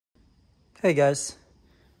Hey guys,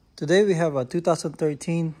 today we have a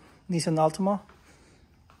 2013 Nissan Altima.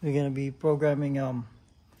 We're going to be programming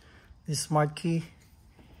this smart key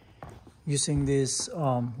using this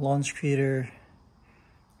launch Creader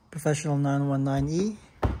Professional 919E.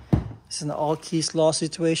 It's an all keys lost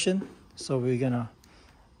situation, so we're going to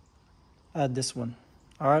add this one.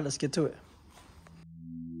 Alright, let's get to it.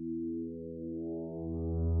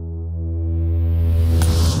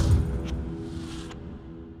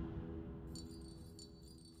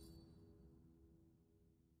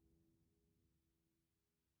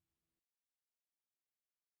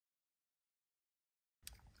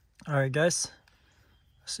 Alright guys,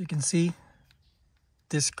 as you can see,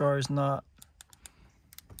 this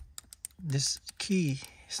key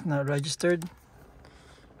is not registered,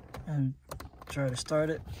 and try to start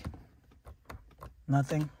it,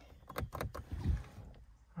 nothing.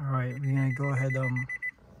 Alright, we're gonna go ahead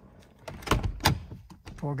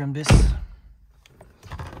program this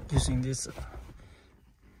using this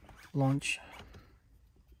launch.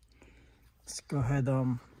 Let's go ahead,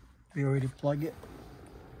 we already plug it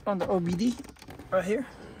on the OBD right here,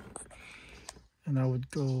 and I would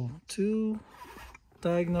go to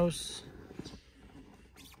diagnose,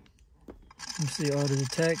 you see auto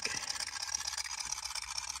detect,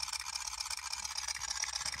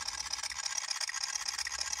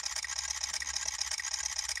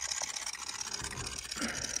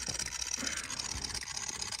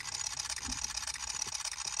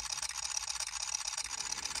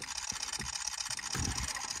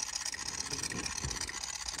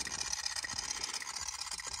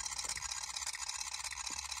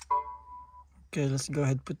 okay, let's go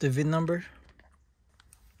ahead and put the VIN number.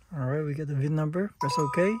 Alright, we got the VIN number. Press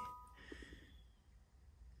OK.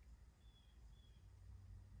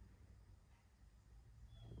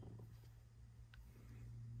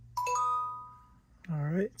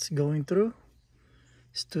 Alright, it's going through.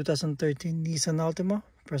 It's 2013 Nissan Altima.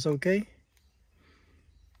 Press OK.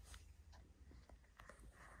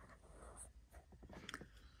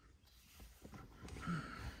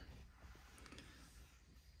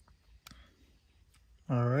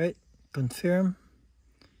 Alright, confirm.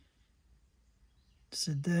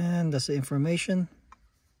 So then that's the information.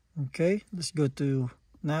 Okay, let's go to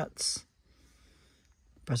NATS.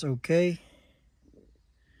 Press OK.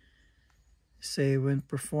 Say when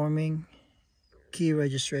performing key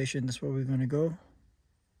registration, that's where we're going to go.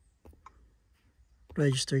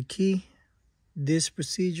 Register key. This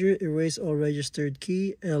procedure erase all registered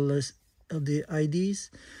key LD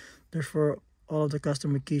IDs. Therefore, all of the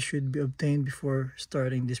customer keys should be obtained before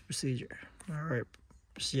starting this procedure. Alright,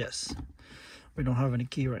 yes. We don't have any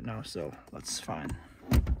key right now, so that's fine.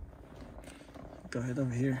 Go ahead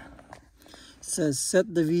over here. It says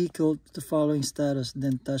set the vehicle to the following status,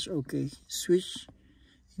 then touch OK. Switch,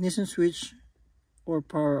 ignition switch or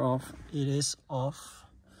power off. It is off.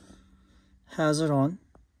 Hazard on.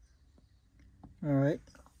 Alright,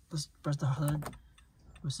 let's press the hazard.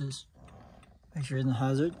 What's this? Make sure it's in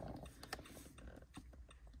hazard.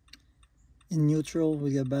 In neutral,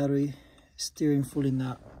 we got battery. Steering fully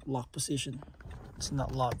not lock position. It's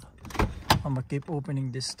not locked. I'm gonna keep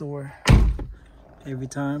opening this door every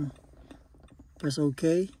time. Press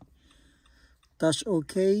OK. Touch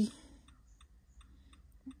OK.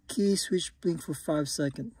 Key switch blink for 5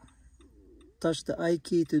 seconds. Touch the I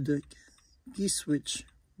key to the key switch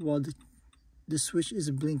while the switch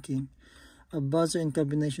is blinking. A buzzer and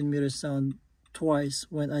combination meter sound twice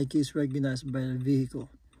when I key is recognized by the vehicle.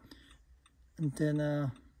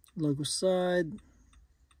 Antenna logo side.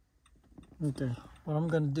 Okay, what I'm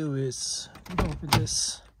gonna do is open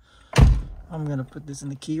this. I'm gonna put this in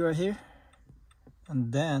the key right here,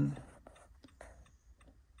 and then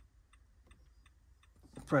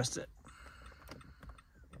press it.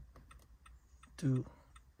 2,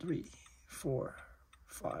 3, 4,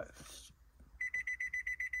 5.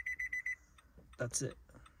 That's it.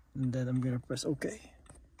 And then I'm gonna press OK.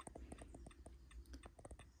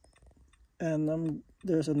 And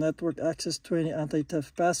there's a network access 20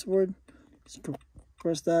 anti-theft password. Just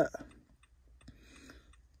press that.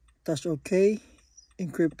 Touch OK.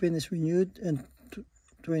 Encrypt pin is renewed and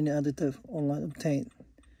 20 anti-theft online obtained.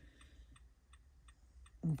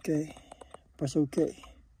 Okay. Press OK.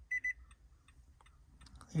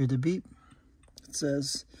 Hear the beep. It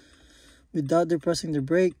says, without depressing the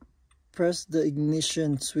brake, press the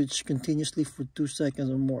ignition switch continuously for 2 seconds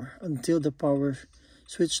or more until the power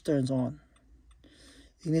switch turns on.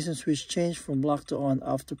 Ignition switch change from lock to on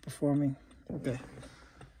after performing. Okay.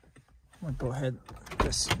 I'm gonna go ahead,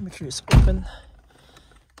 just make sure it's open.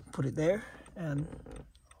 Put it there and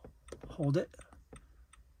hold it.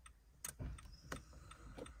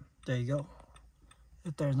 There you go.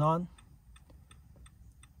 It turns on.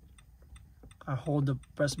 I hold the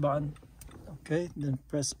press button. Okay, then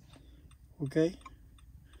press OK.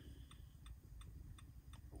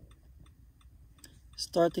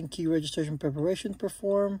 Starting key registration preparation.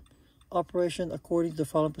 Perform operation according to the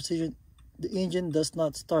following procedure. The engine does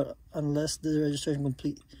not start unless the registration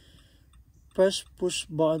complete. Press push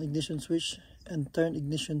button ignition switch and turn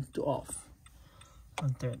ignition to off.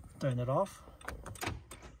 And turn it off.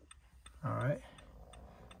 Alright,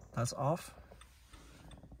 that's off.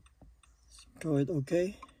 Go ahead,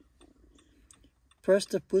 OK. Press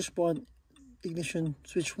the push button ignition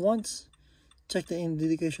switch once. Check the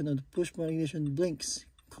indication of the push button ignition blinks.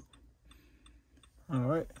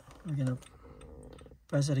 Alright, we're gonna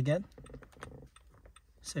press it again.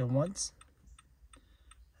 Say once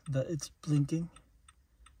that it's blinking.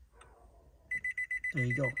 There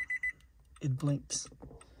you go. It blinks.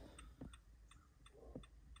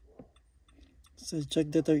 So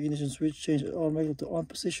check that the ignition switch change automatically to on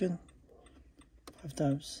position 5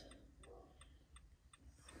 times.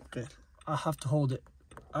 Okay, I have to hold it.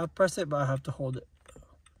 I press it, but I have to hold it.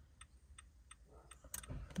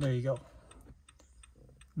 There you go.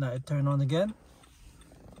 Now it turn on again.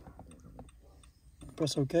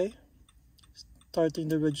 Press OK. Starting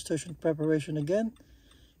the registration preparation again.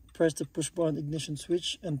 Press the push button ignition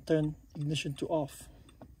switch and turn ignition to off.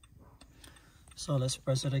 So let's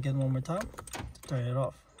press it again one more time to turn it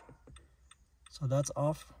off. So that's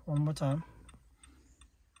off one more time.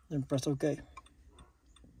 Then press OK.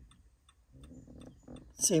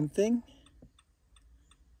 Same thing.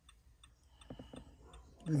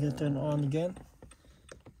 We're gonna turn it on again.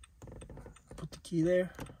 Put the key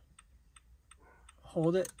there.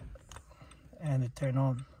 Hold it. And it turn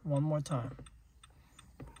on one more time.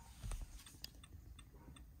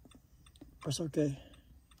 Press OK.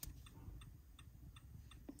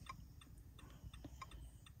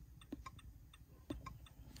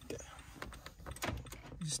 Okay.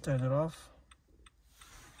 Just turn it off.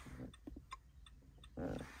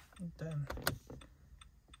 And then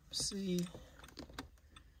see.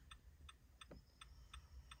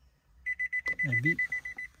 Beep.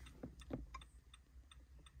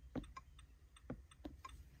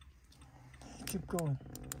 Keep going.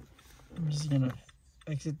 I'm just gonna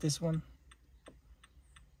exit this one.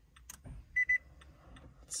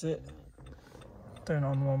 That's it. Turn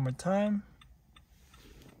on one more time.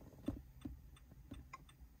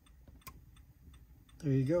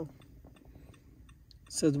 There you go.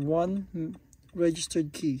 Said one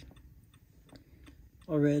registered key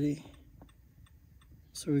already.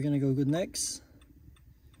 So we're gonna go good next.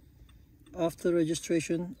 After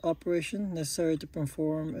registration operation necessary to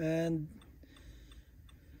perform, and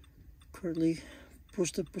currently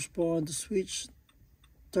push the push button to switch,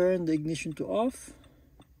 turn the ignition to off,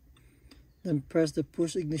 then press the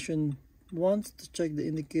push ignition once to check the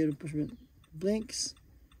indicator push blinks.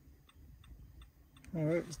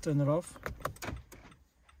 Alright, let's turn it off.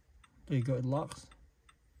 There you go, it locks.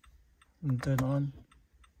 And turn on.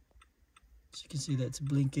 So you can see that it's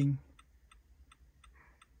blinking.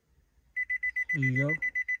 There you go.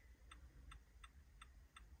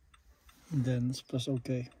 And then let's press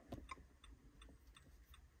OK.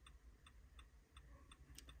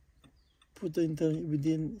 Put the antenna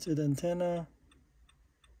within the antenna.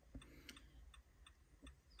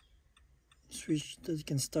 Switch that you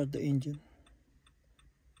can start the engine.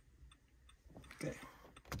 Okay.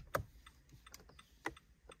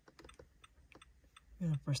 I'm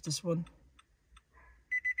gonna press this one.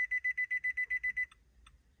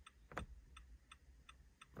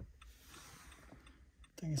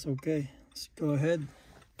 I think it's okay. Let's go ahead,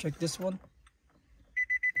 check this one.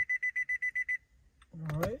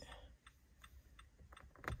 Alright.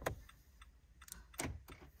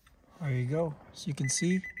 There you go. So you can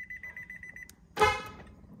see.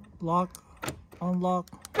 Lock, unlock.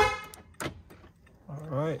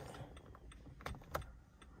 Alright.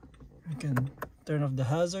 You can turn off the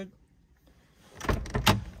hazard.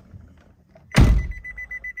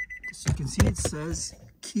 As you can see, it says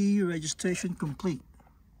key registration complete.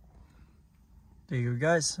 There you go,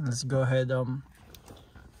 guys. Let's go ahead,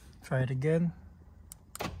 try it again.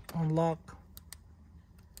 Unlock,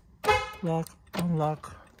 lock,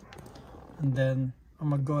 unlock, and then I'm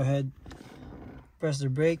gonna go ahead, press the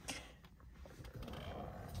brake.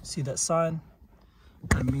 See that sign?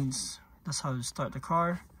 That means that's how to start the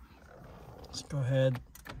car. Let's go ahead,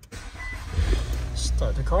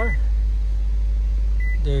 start the car.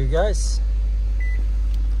 There you guys.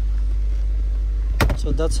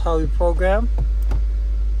 So that's how we program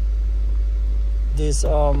this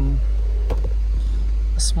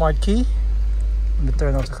smart key Let me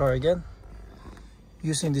turn off the car again.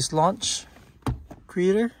 Using this launch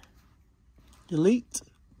Creader Elite.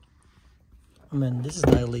 I mean, this is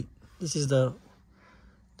not Elite. This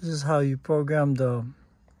is how you program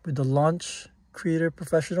with the launch Creader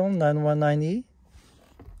Professional 919E.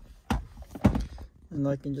 And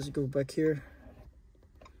I can just go back here.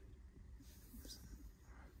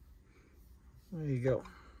 There you go.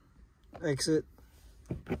 Exit.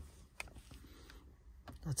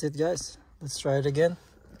 That's it, guys. Let's try it again.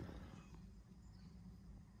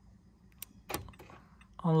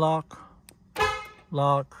 Unlock,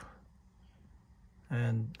 lock,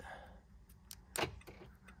 and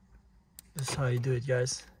this is how you do it,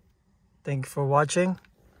 guys. Thank you for watching,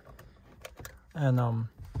 and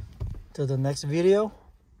till the next video,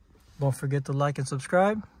 don't forget to like and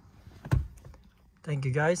subscribe. Thank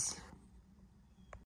you, guys.